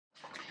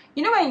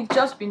You know when you've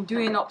just been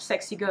doing up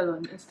sexy girl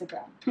on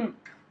Instagram?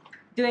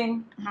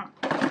 Doing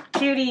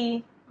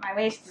cutie, my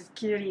waist is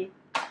cutie.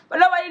 But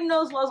nobody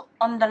knows what's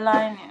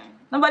underlining.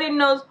 Nobody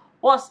knows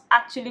what's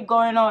actually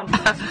going on.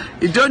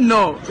 You don't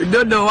know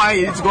why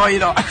it's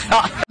going on.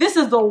 This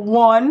is the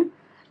one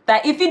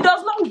that if it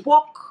does not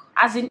work,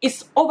 as in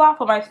it's over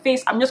for my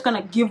face, I'm just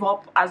gonna give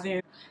up, as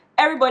in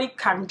everybody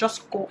can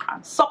just go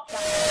and suck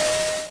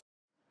that.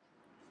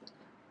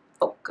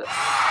 Focus.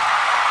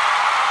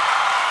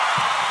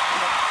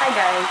 Hi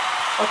guys,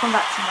 welcome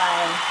back to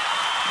my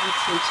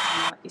YouTube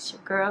channel. It's your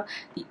girl,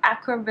 the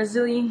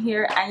AkwaBrazilian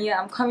here, and yeah,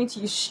 I'm coming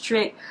to you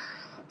straight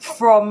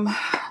from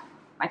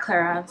my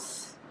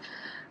clearance,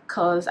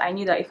 because I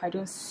knew that if I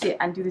don't sit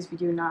and do this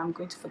video now, I'm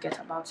going to forget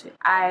about it.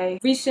 I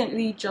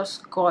recently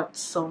just got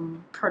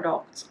some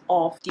products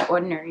off The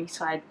Ordinary,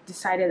 so I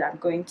decided I'm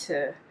going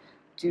to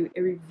do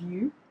a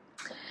review.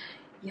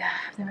 Yeah,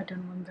 I've never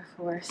done one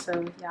before,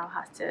 so yeah, I'll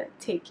have to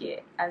take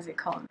it as it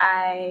comes.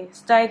 I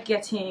started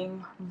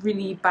getting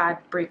really bad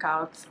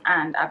breakouts,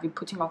 and I've been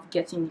putting off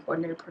getting The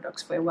Ordinary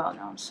products for a while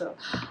now. So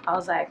I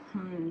was like,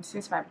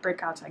 since my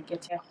breakouts are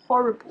getting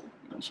horrible,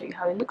 let me show you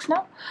how it looks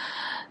now.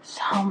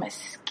 So how my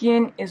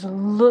skin is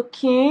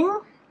looking.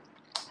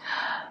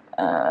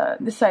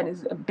 This side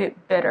is a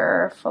bit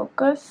better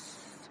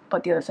focus,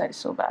 but the other side is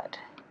so bad.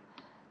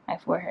 My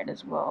forehead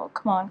as well.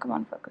 Come on,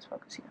 focus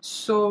here.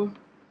 So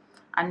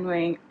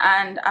annoying,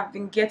 and I've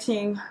been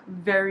getting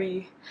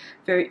very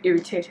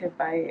irritated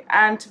by it.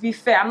 And to be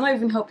fair, I'm not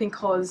even helping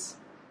because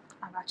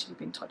I've actually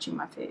been touching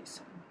my face,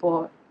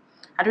 but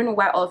I don't know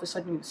why all of a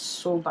sudden it's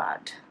so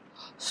bad.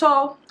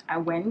 So I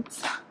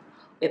went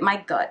with my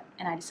gut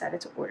and I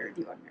decided to order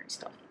The Ordinary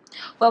stuff.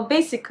 Well,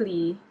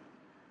 basically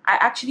I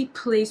actually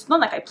placed, not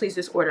like I placed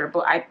this order,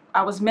 but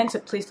I was meant to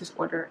place this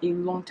order a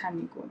long time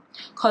ago,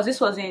 because this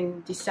was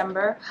in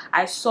December.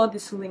 I saw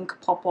this link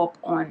pop up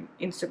on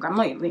Instagram,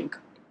 not a link,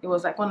 it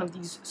was like one of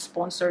these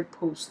sponsored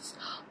posts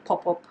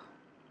pop up.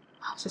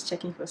 I was just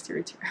checking for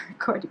security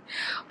recording.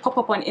 Pop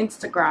up on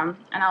Instagram,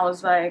 and I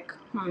was like,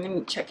 let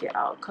me check it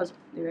out, because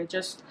they were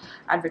just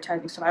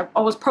advertising. So I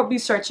was probably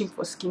searching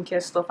for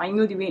skincare stuff. I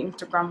know the way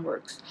Instagram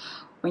works.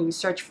 When you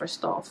search for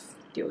stuff,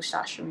 they'll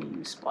start showing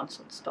you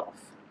sponsored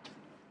stuff.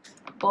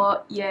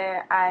 But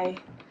yeah, I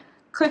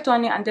clicked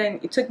on it, and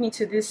then it took me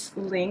to this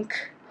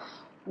link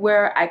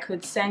where I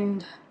could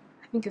send,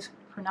 I think it's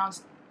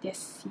pronounced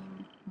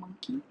Decim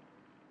Monkey.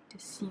 I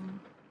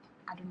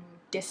don't know,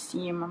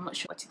 Decim, I'm not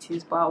sure what it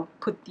is, but I'll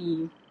put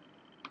the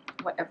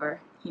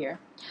whatever here.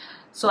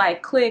 So I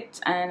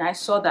clicked and I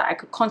saw that I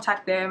could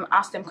contact them,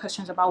 ask them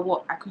questions about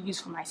what I could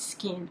use for my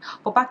skin.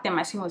 But back then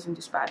my skin wasn't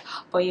this bad.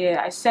 But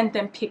yeah, I sent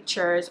them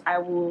pictures. I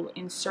will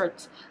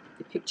insert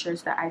the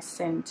pictures that I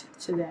sent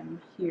to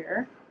them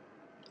here.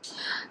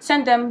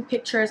 Sent them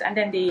pictures, and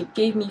then they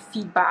gave me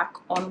feedback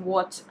on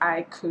what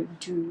I could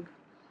do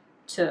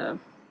to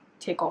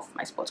take off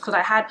my spots, because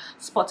I had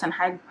spots and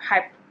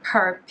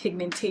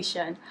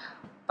hyperpigmentation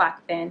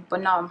back then,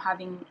 but now I'm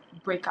having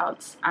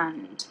breakouts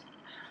and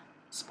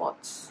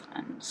spots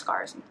and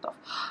scars and stuff.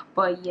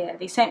 But yeah,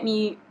 they sent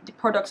me the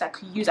products I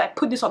could use. I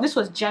put this on, this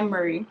was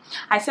January.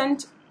 I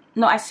sent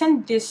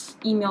this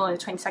email on the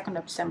 22nd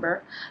of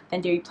December,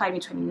 then they replied me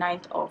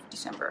 29th of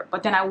December.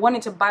 But then I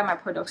wanted to buy my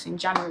products in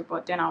January,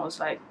 but then I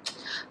was like,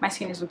 my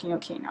skin is looking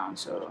okay now,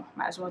 so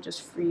might as well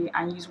just free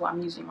and use what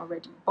I'm using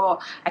already. But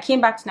I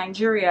came back to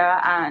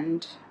Nigeria,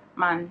 and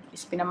man,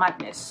 it's been a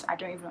madness. I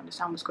don't even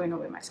understand what's going on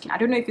with my skin. I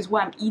don't know if it's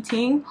what I'm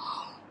eating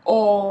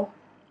or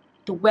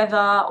the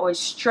weather or it's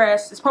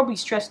stress. It's probably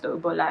stress though,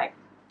 but like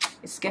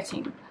it's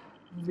getting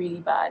really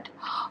bad.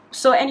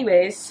 So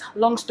anyways,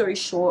 long story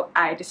short,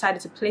 I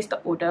decided to place the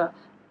order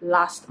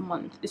last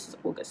month. This is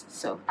August,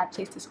 so I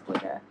placed this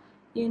order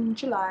in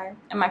July,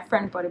 and my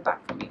friend brought it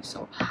back for me.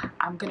 So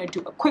I'm gonna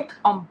do a quick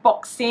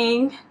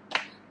unboxing.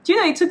 Do you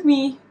know it took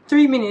me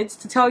 3 minutes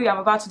to tell you I'm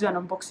about to do an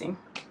unboxing?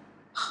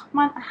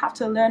 Man, I have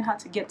to learn how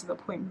to get to the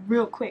point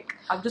real quick.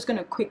 I'm just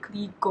gonna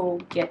quickly go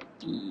get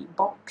the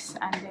box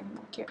and then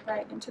we'll get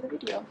right into the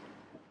video.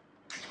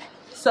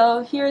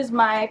 So here's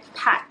my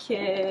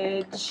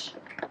package.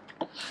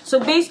 So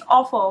based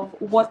off of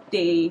what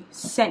they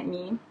sent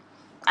me,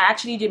 I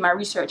actually did my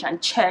research and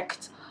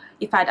checked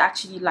if I'd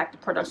actually liked the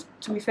products.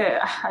 To be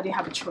fair, I didn't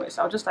have a choice.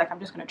 I was just like,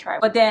 I'm just gonna try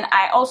it. But then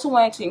I also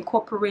wanted to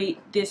incorporate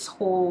this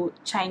whole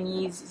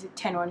Chinese, is it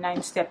 10 or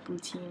 9 step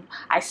routine.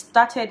 I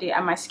started it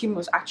and my skin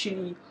was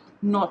actually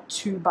not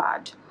too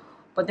bad,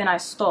 but then I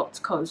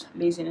stopped because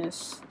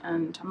laziness,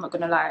 and I'm not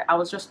gonna lie, I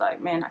was just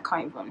like, man, I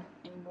can't even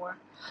anymore.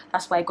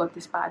 That's why I got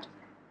this bad.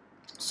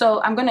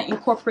 So I'm gonna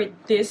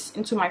incorporate this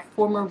into my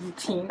former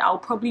routine. I'll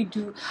probably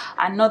do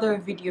another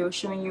video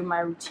showing you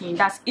my routine.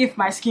 That's if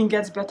my skin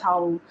gets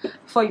better,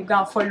 before you go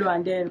and follow.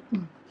 And then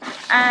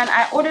and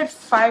I ordered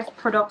 5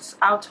 products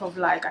out of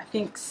like I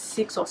think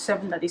 6 or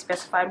 7 that they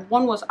specified.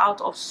 One was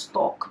out of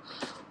stock,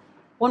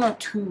 1 or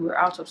 2 were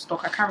out of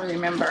stock, I can't really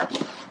remember.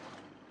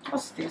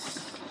 What's this?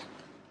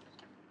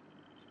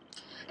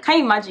 Can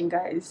you imagine,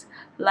 guys?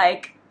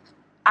 Like,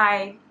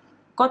 I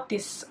got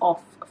this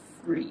off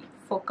free.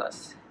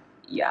 Focus.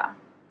 Yeah,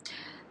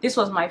 this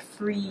was my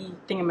free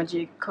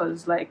thingamajig,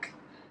 because like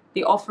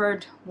they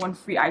offered one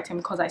free item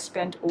because I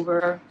spent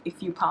over a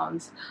few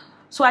pounds.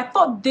 So I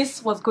thought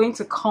this was going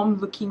to come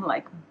looking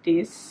like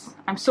this.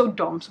 I'm so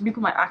dumb. Some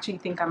people might actually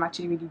think I'm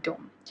actually really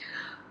dumb,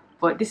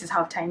 but this is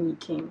how tiny it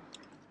came.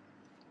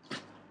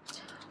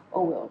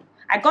 Oh well.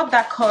 I got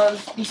that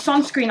because the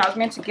sunscreen I was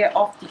meant to get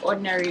off The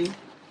Ordinary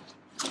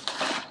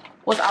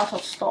was out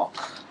of stock.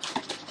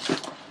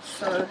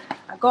 So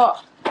I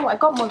got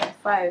more than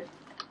 5.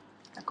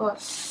 I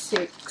got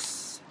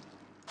 6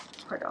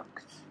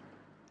 products.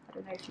 I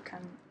don't know if you can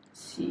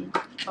see.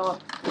 Oh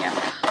yeah.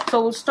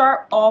 So we'll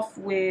start off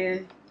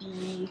with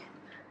the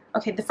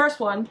first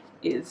one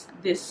is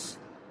this.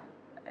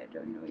 I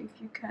don't know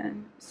if you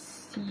can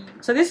see.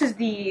 So this is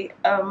the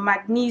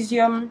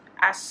magnesium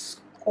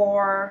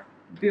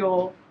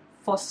ascorbyl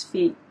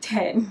phosphate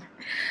 10.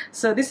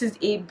 So this is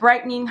a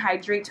brightening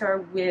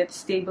hydrator with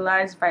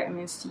stabilized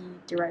vitamin C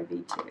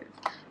derivative.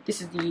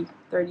 This is the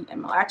 30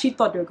 ml. I actually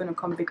thought they were going to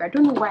come bigger. I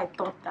don't know why I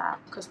thought that,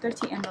 because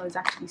 30 ml is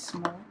actually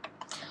small.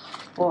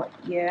 But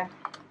yeah,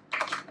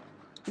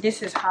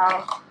 this is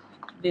how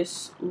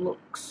this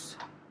looks.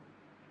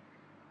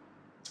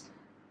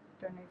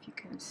 Don't know if you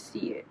can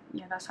see it.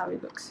 Yeah, that's how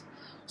it looks.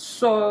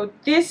 So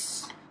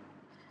this,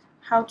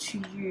 how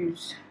to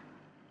use,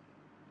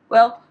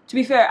 well, to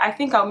be fair, I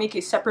think I'll make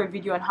a separate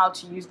video on how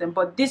to use them,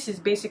 but this is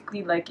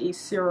basically like a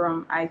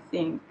serum. I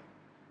think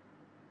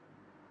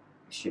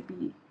it should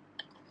be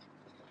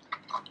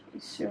a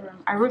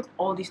serum. I wrote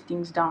all these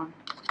things down.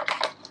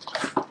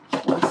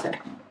 1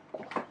 second.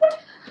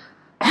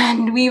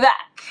 And we're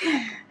back.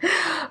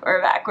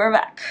 We're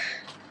back.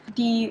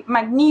 The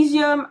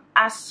magnesium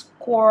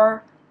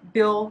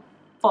ascorbyl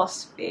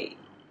phosphate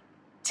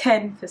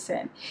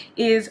 10%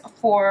 is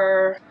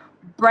for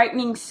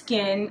brightening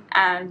skin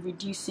and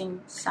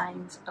reducing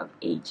signs of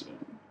aging.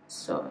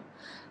 So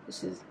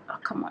this is, oh,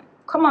 come on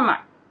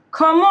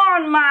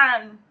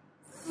man,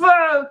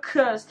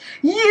 focus,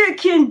 you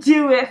can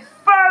do it,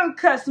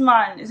 focus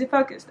man. Is it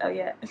focused? Oh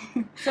yeah.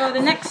 So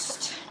the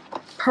next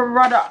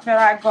product that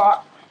I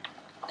got,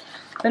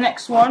 the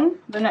next one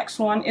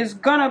is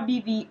gonna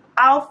be the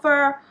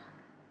alpha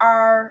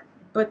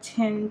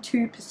arbutin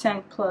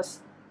 2%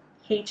 plus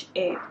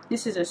HA.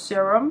 This is a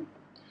serum.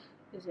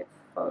 Is it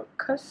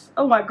focus?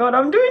 Oh my god,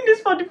 I'm doing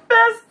this for the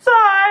first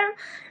time.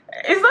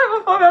 It's not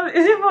even focus.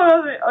 Is it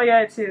focus? Oh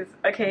yeah, it is.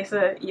 Okay,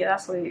 so yeah,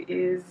 that's what it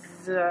is.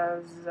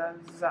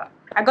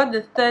 I got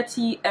the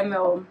 30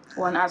 ml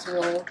one as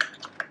well.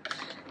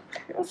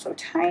 It was so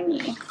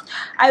tiny.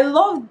 I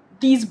love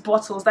these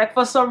bottles. Like,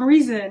 for some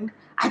reason,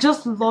 I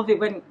just love it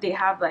when they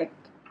have like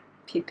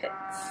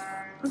pipettes.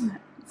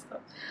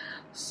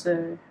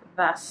 So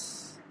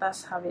that's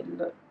how it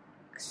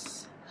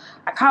looks.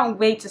 I can't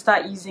wait to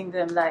start using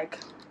them. Like,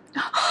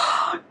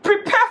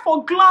 prepare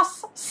for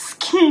glass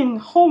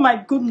skin. Oh my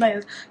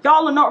goodness,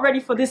 y'all are not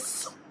ready for this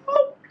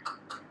smoke.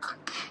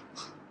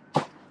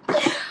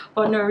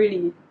 But no,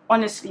 really,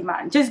 honestly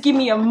man, just give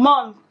me a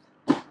month,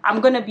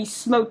 I'm gonna be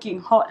smoking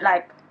hot.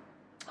 Like,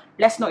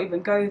 let's not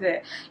even go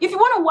there. If you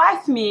want to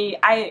wife me,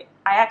 I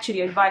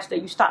actually advise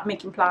that you start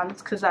making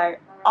plans, because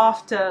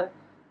after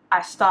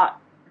I start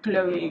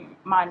glowing,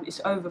 man,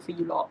 it's over for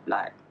you lot.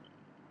 Like,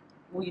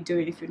 what are you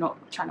doing if you're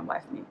not trying to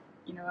wife me?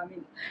 You know what I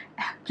mean?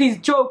 Please,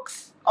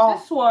 jokes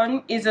off. This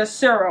one is a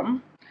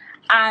serum,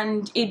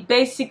 and it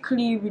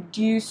basically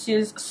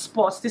reduces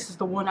spots. This is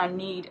the one I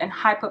need, and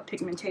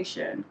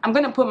hyperpigmentation. I'm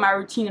gonna put my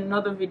routine in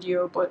another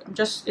video, but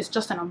it's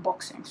just an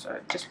unboxing, so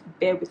just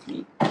bear with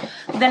me.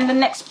 Then the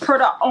next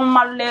product on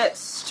my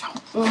list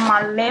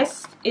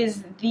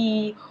is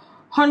the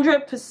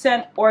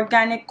 100%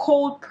 organic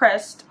cold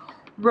pressed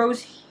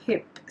rose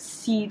hip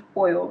seed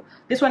oil.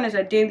 This one is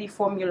a daily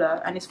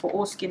formula, and it's for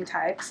all skin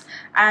types,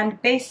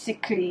 and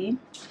basically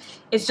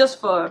it's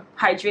just for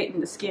hydrating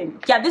the skin.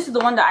 Yeah, this is the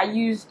one that I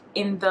use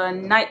in the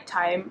night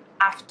time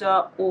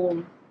after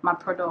all my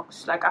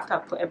products, like after I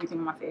put everything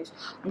on my face.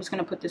 I'm just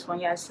gonna put this one.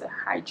 Yeah, it's a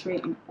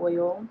hydrating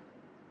oil.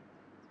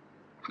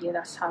 Yeah,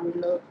 that's how it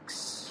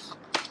looks.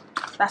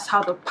 That's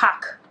how the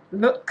pack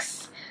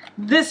looks.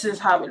 This is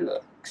how it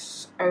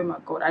looks. Oh my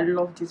god, I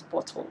love these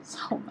bottles.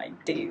 Oh my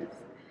days.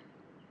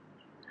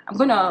 I'm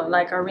gonna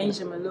like arrange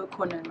them in a little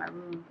corner in my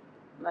room,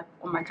 like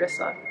on my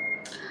dresser,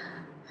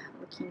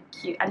 looking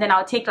cute. And then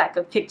I'll take like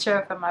a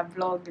picture for my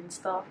vlog and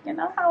stuff. You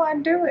know how I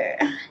do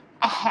it.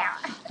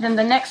 Then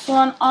the next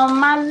one on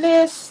my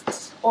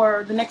list,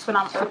 or the next one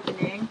I'm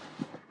opening,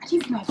 I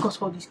didn't even know I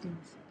got all these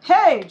things.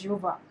 Hey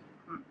Jehovah.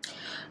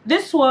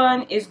 This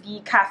one is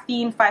the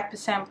caffeine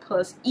 5%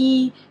 plus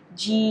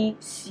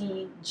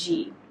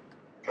EGCG.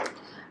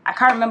 I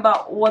can't remember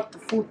what the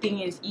full thing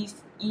is,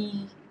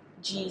 EGCG,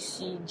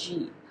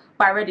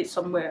 but I read it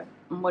somewhere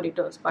on what it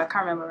does, but I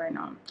can't remember right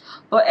now.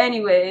 But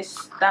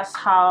anyways, that's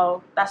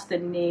the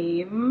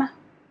name.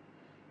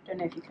 Don't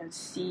know if you can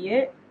see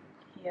it.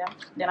 Yeah.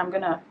 Then I'm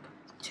gonna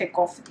take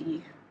off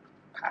the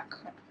pack.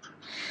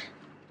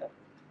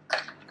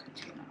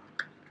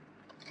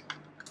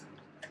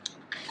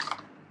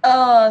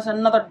 Oh, it's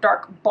another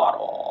dark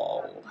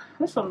bottle.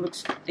 This one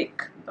looks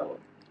thick though.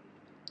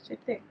 Is it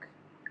thick?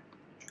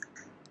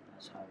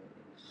 That's how it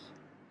is.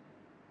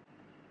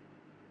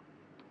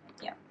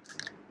 Yeah,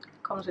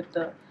 comes with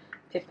the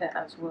pipette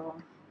as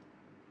well.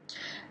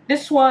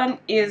 This one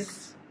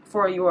is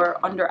for your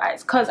under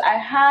eyes, because I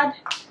had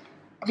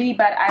really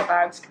bad eye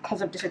bags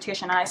because of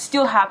dissertation, and I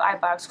still have eye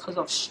bags because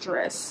of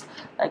stress.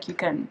 Like, you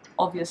can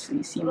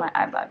obviously see my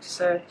eye bags,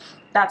 so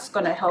that's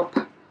gonna help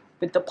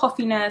with the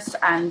puffiness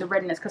and the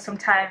redness, because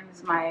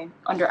sometimes my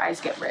under eyes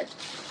get red.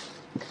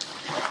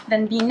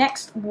 Then the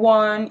next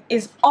one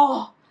is,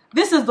 oh,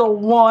 this is the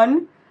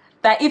one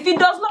that if it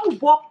does not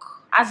work,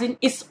 as in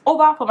it's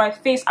over for my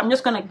face, I'm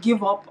just gonna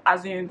give up,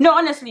 as in, no,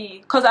 honestly,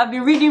 because I've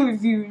been reading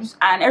reviews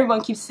and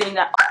everyone keeps saying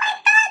that, oh my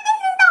god, this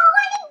is the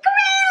holy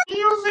grail,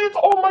 use it,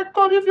 oh my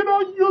god, if you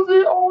don't use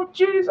it, oh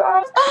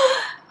Jesus.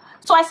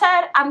 So I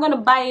said I'm gonna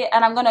buy it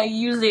and I'm gonna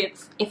use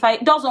it. If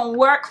it doesn't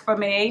work for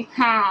me,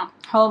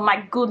 oh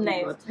my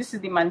goodness. This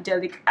is the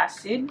mandelic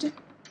acid,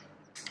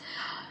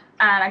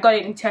 and I got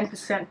it in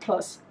 10%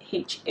 plus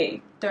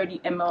HA, 30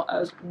 ml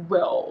as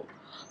well.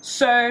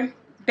 So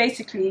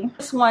basically,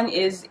 this one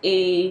is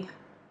a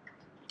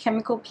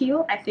chemical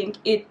peel. I think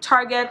it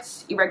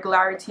targets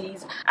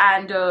irregularities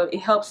and it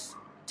helps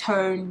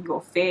tone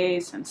your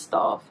face and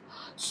stuff.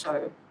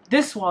 So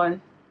this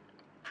one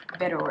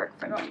better work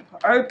for me.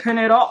 Open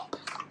it up.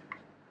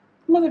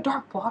 Another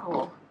dark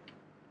bottle.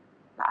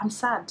 I'm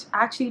sad.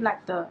 I actually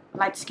like the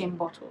light skin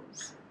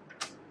bottles.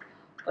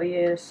 Oh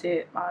yeah, that's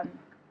it, man.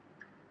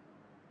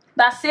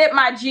 That's it,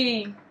 my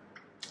G.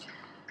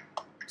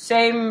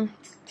 Same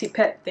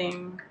pipette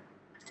thing.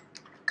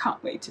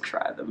 Can't wait to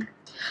try them.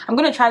 I'm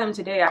gonna try them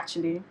today,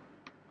 actually.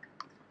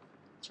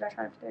 Should I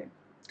try them today?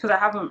 Because I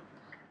haven't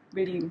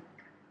really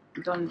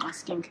done my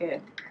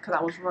skincare because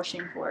I was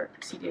rushing for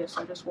CDS,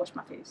 so I just washed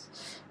my face.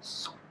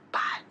 So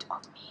bad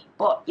of me.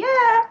 But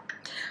yeah,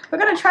 we're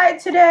gonna try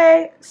it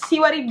today. See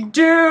what it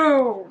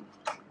do.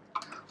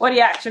 What it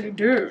actually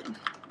do.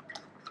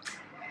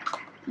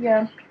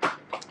 Yeah.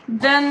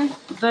 Then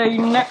the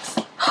next,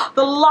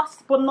 the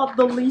last but not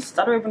the least,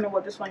 I don't even know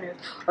what this one is.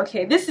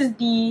 Okay, this is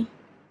the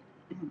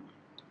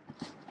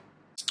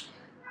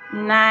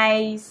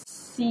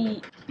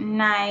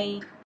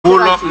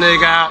Wool up,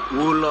 nigga.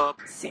 Wool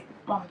up. See,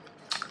 Mom,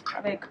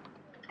 I beg.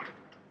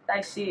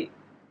 I see.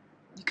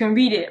 You can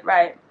read it,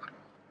 right?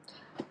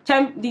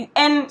 The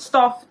N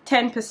stuff,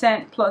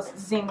 10% plus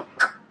zinc,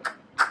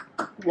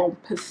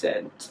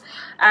 1%.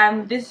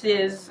 And this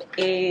is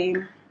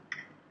a.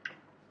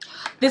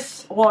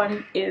 This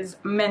one is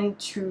meant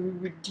to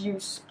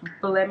reduce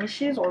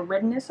blemishes or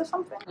redness or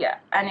something. Yeah,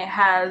 and it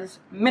has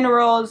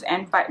minerals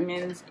and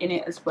vitamins in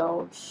it as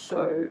well,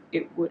 so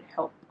it would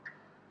help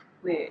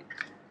with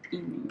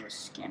even your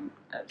skin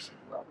as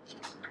well.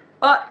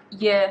 But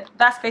yeah,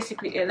 that's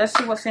basically it. Let's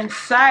see what's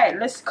inside.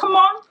 Let's come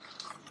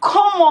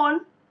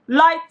on,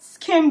 light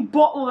skin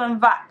bottle and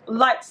that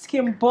light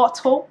skin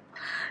bottle.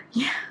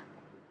 Yeah,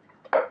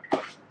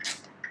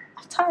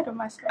 I'm tired of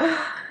myself.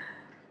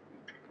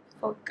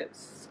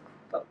 Focus.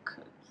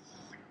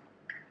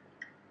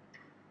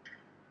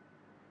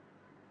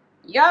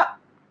 Yup,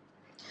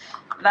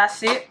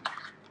 that's it.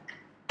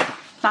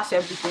 That's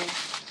everything.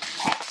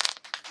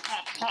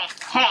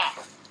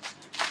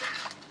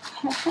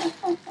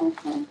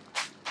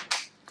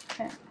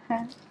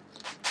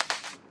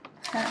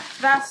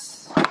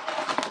 That's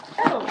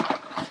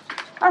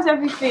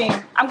everything.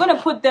 I'm gonna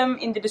put them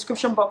in the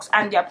description box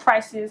and their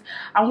prices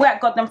and where I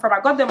got them from. I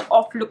got them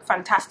off Look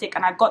Fantastic,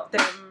 and I got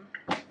them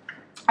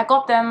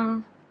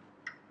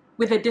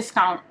with a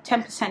discount,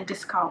 10%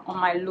 discount on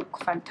my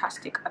Look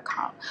Fantastic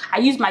account. I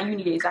used my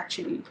uni days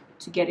actually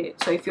to get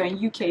it. So if you're in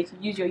UK, you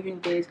can use your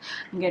uni days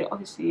and get it.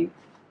 Obviously,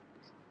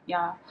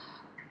 yeah.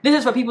 This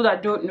is for people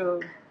that don't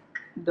know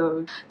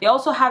though. They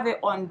also have it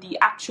on the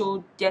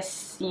actual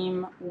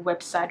Deciem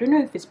website. I don't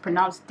know if it's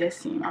pronounced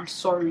Deciem. I'm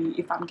sorry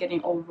if I'm getting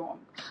it all wrong.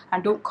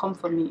 And don't come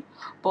for me.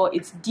 But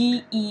it's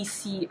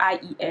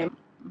DECIEM.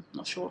 I'm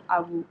not sure.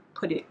 I will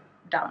put it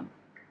down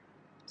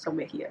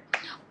somewhere here.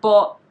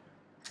 But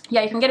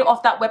yeah, you can get it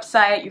off that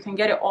website. You can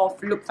get it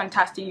off Look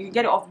Fantastic. You can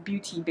get it off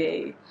Beauty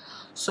Bay.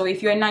 So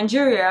if you're in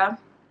Nigeria,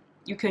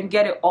 you can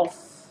get it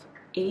off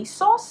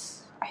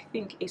ASOS. I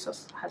think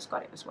ASOS has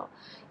got it as well.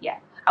 Yeah,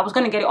 I was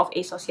gonna get it off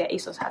ASOS. Yeah,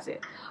 ASOS has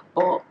it,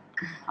 but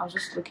I was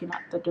just looking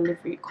at the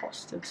delivery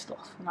cost and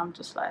stuff, and I'm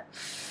just like,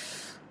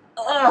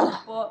 ugh.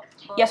 But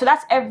yeah, so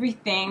that's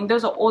everything.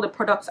 Those are all the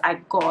products I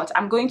got.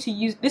 I'm going to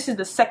use, this is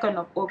the 2nd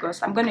of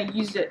August. I'm going to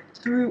use it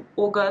through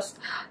August,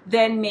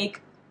 then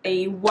make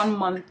a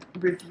 1-month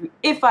review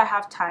if I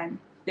have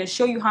time, then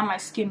show you how my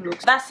skin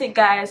looks. That's it,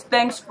 guys.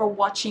 Thanks for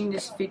watching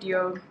this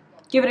video.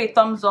 Give it a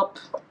thumbs up,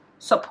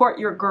 support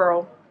your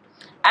girl,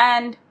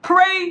 and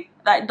pray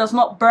that it does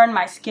not burn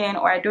my skin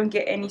or I don't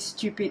get any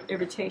stupid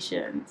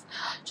irritations.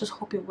 Just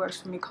hope it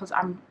works for me, because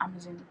I'm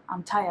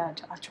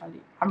tired.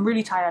 Actually, I'm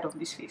really tired of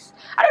this face.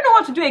 I don't know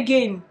what to do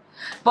again,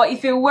 but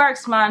if it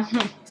works, man,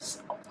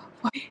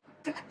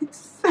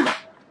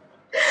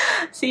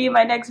 see you in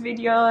my next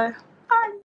video.